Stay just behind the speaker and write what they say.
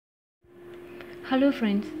Hello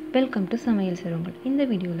friends, welcome to SamaiyalSwarangal. இந்த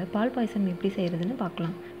வீடியோல பால் பாயசம் எப்படி செய்யறதுன்னு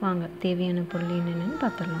பார்க்கலாம். வாங்க தேவையான பொருள் என்னன்னு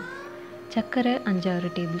பார்த்தறலாம். சக்கரை 5-6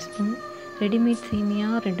 டேபிள் ஸ்பூன், ரெடிமேட் சேமியா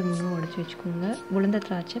 2-3 உடைச்சு வெச்சுக்கோங்க. உலர்ந்த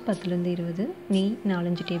திராட்சை 10 ல இருந்து 20, நெய்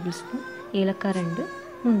 4-5 டேபிள் ஸ்பூன், ஏலக்காய் 2,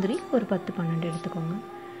 முந்திரி ஒரு 10-12 எடுத்துக்கோங்க.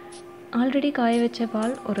 ஆல்ரெடி காய வெச்ச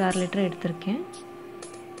பால் ஒரு 1/2 லிட்டர் எடுத்துர்க்கேன்.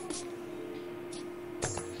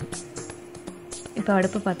 இப்போ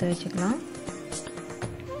அடுப்பு பத்த வெச்சுக்கலாம்.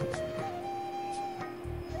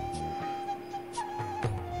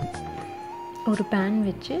 ஒரு pan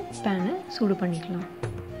வச்சு pan-ஐ சூடு பண்ணிக்கலாம்.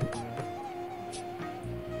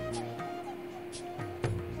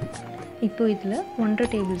 இப்போ இதுல 1/2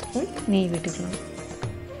 டேபிள் ஸ்பூன் நெய் விட்டுக்கலாம்.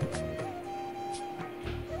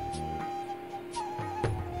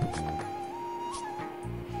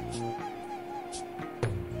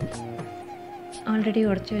 ஆல்ரெடி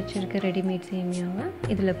உடைச்சு வச்சிருக்க ரெடிமேட் சேமியாவை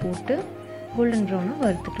இதுல போட்டு கோல்டன் ப்ரௌனா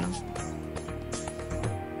வறுத்துக்கலாம்.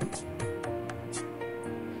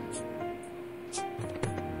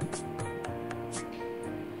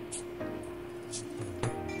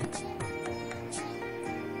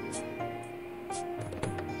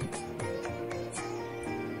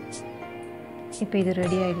 இப்போ இது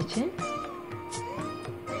ரெடி ஆயிடுச்சு.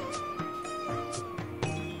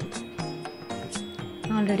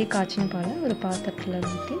 ஆல்ரெடி காய்ச்சின பாலை ஒரு பாத்திரத்துல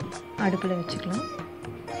ஊற்றி அடுப்புல வச்சுக்கலாம்.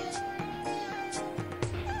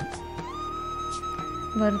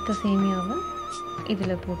 வறுத்த சேமியாவை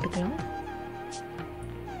இதுல போட்டுக்கலாம்.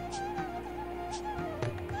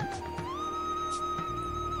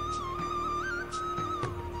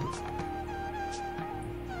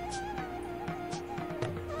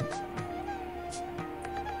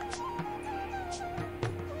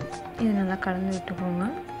 இது நல்லா கலந்து விட்டுக்கோங்க.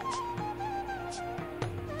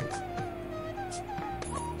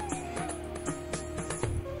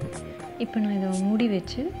 இப்போ நான் இதை மூடி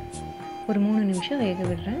வச்சு ஒரு 3 நிமிஷம் வேக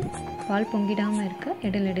விடுறேன். பால் பொங்கிடாமல் இருக்க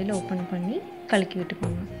இடையில ஓப்பன் பண்ணி கலக்கி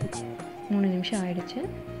விட்டுக்கோங்க. 3 நிமிஷம் ஆயிடுச்சு.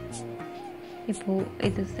 இப்போது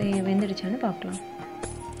இது வெந்துடுச்சான்னு பார்க்கலாம்.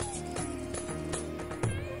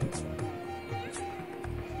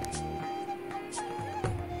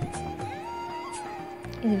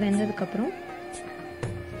 இது வெந்ததுக்கப்புறம்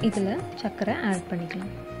இதில் சர்க்கரை ஆட்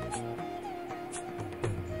பண்ணிக்கலாம்.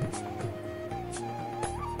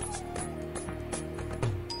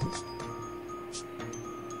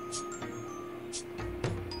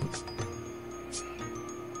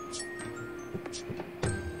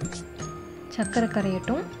 சர்க்கரை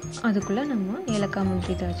கரையட்டும். அதுக்குள்ளே நம்ம ஏலக்காய்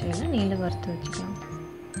முந்திரி திராட்சையெல்லாம் நெய்யில் வறுத்து வச்சுக்கலாம்.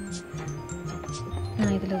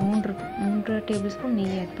 நான் இதில் 3 டேபிள் ஸ்பூன்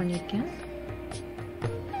நெய் ஆட் பண்ணியிருக்கேன்.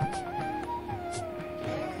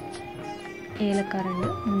 ஏலக்காய் 2,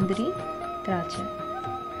 முந்திரி, திராட்சை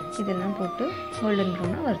இதெல்லாம் போட்டு கோல்டன்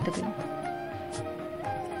ப்ரௌனாக வறுத்துக்கலாம்.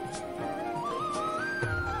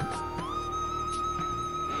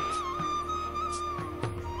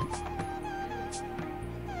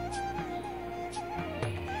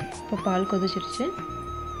 இப்போ பால் கொதிச்சிருச்சு.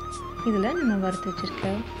 இதில் நம்ம வறுத்து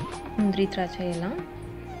வச்சுருக்க முந்திரி திராட்சையெல்லாம்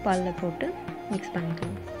பாலில் போட்டு மிக்ஸ்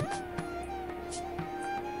பண்ணிக்கலாம்.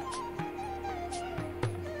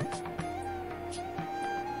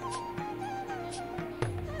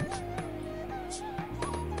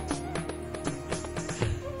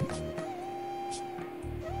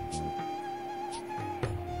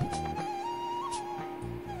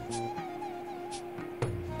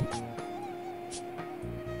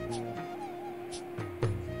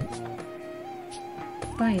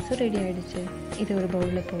 பாயசம் ரெடி ஆயிடுச்சு. இது ஒரு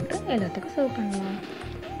பவுலில் போட்டு எல்லாத்துக்கும் சர்வ் பண்ணலாம்.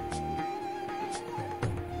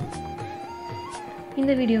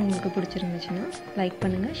 இந்த வீடியோ உங்களுக்கு பிடிச்சிருந்துச்சுன்னா லைக்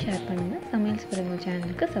பண்ணுங்கள், ஷேர் பண்ணுங்கள், SamaiyalSwarangal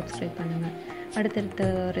சேனலுக்கு சப்ஸ்கிரைப் பண்ணுங்கள்.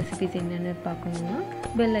 அடுத்தடுத்த ரெசிபிஸ் என்னென்னு பார்க்கணுன்னா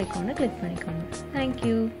பெல் ஐக்கானை கிளிக் பண்ணிக்கோங்க.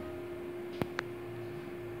 தேங்க்யூ.